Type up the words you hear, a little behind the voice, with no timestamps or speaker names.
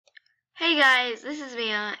Hey guys, this is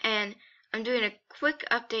Mia, and I'm doing a quick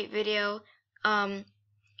update video.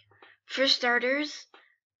 For starters,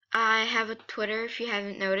 I have a Twitter if you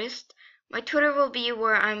haven't noticed. My Twitter will be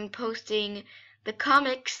where I'm posting the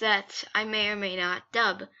comics that I may or may not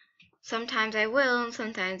dub. Sometimes I will, and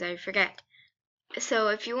sometimes I forget. So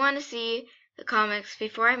if you want to see the comics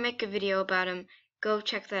before I make a video about them, go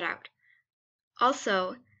check that out.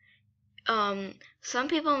 Also, some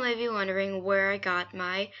people may be wondering where I got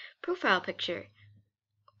my profile picture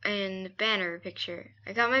and banner picture.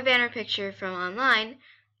 I got my banner picture from online.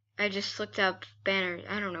 I just looked up banner,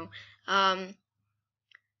 I don't know.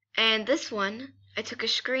 And this one, I took a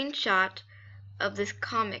screenshot of this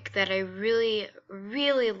comic that I really,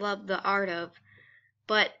 really love the art of,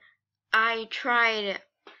 but I tried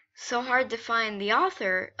so hard to find the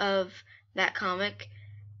author of that comic,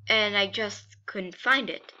 and I just couldn't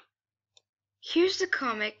find it. Here's the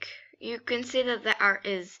comic. You can see that the art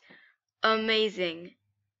is amazing.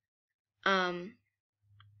 But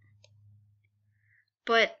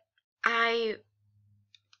I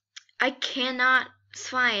cannot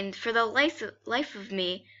find for the life of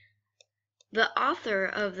me the author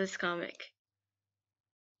of this comic.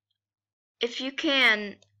 If you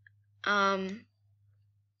can, then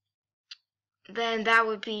that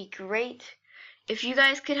would be great. If you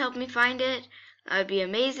guys could help me find it, that would be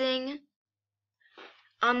amazing.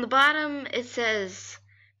 On the bottom it says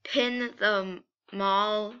pinthemall.net.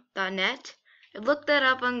 I looked that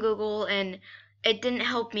up on Google and it didn't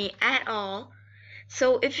help me at all.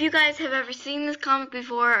 So if you guys have ever seen this comic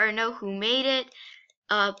before or know who made it,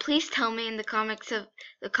 please tell me in the comments of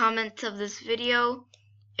this video.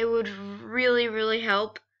 It would really, really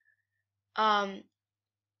help. And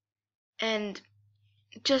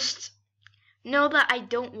just know that I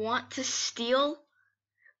don't want to steal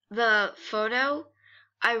the photo.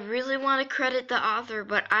 I really want to credit the author,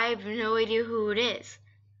 but I have no idea who it is.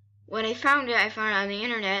 When I found it on the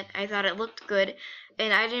internet. I thought it looked good,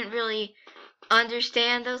 and I didn't really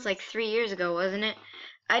understand. That was like 3 years ago, wasn't it?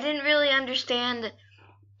 I didn't really understand the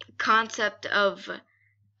concept of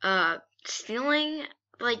stealing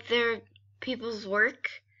like their people's work.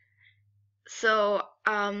 So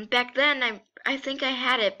back then I think I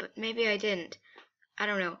had it, but maybe I didn't. I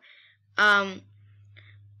don't know.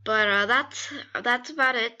 But that's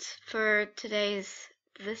about it for this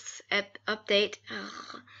update.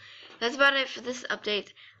 That's about it for this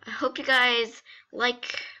update. I hope you guys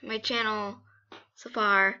like my channel so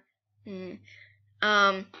far, and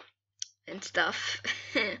stuff.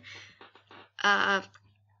 Hit the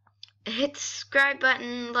subscribe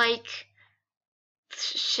button, like,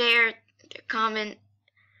 share, comment.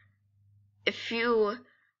 If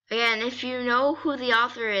you know who the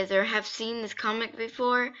author is or have seen this comic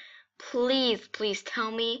before, please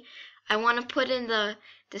tell me. I want to put in the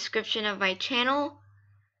description of my channel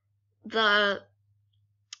the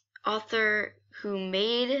author who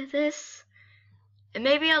made this. And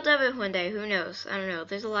maybe I'll dub it one day, who knows? I don't know.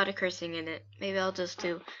 There's a lot of cursing in it. Maybe I'll just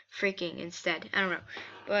do freaking instead. I don't know.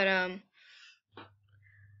 But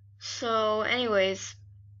so anyways,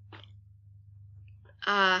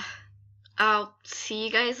 I'll see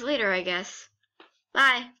you guys later, I guess.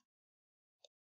 Bye.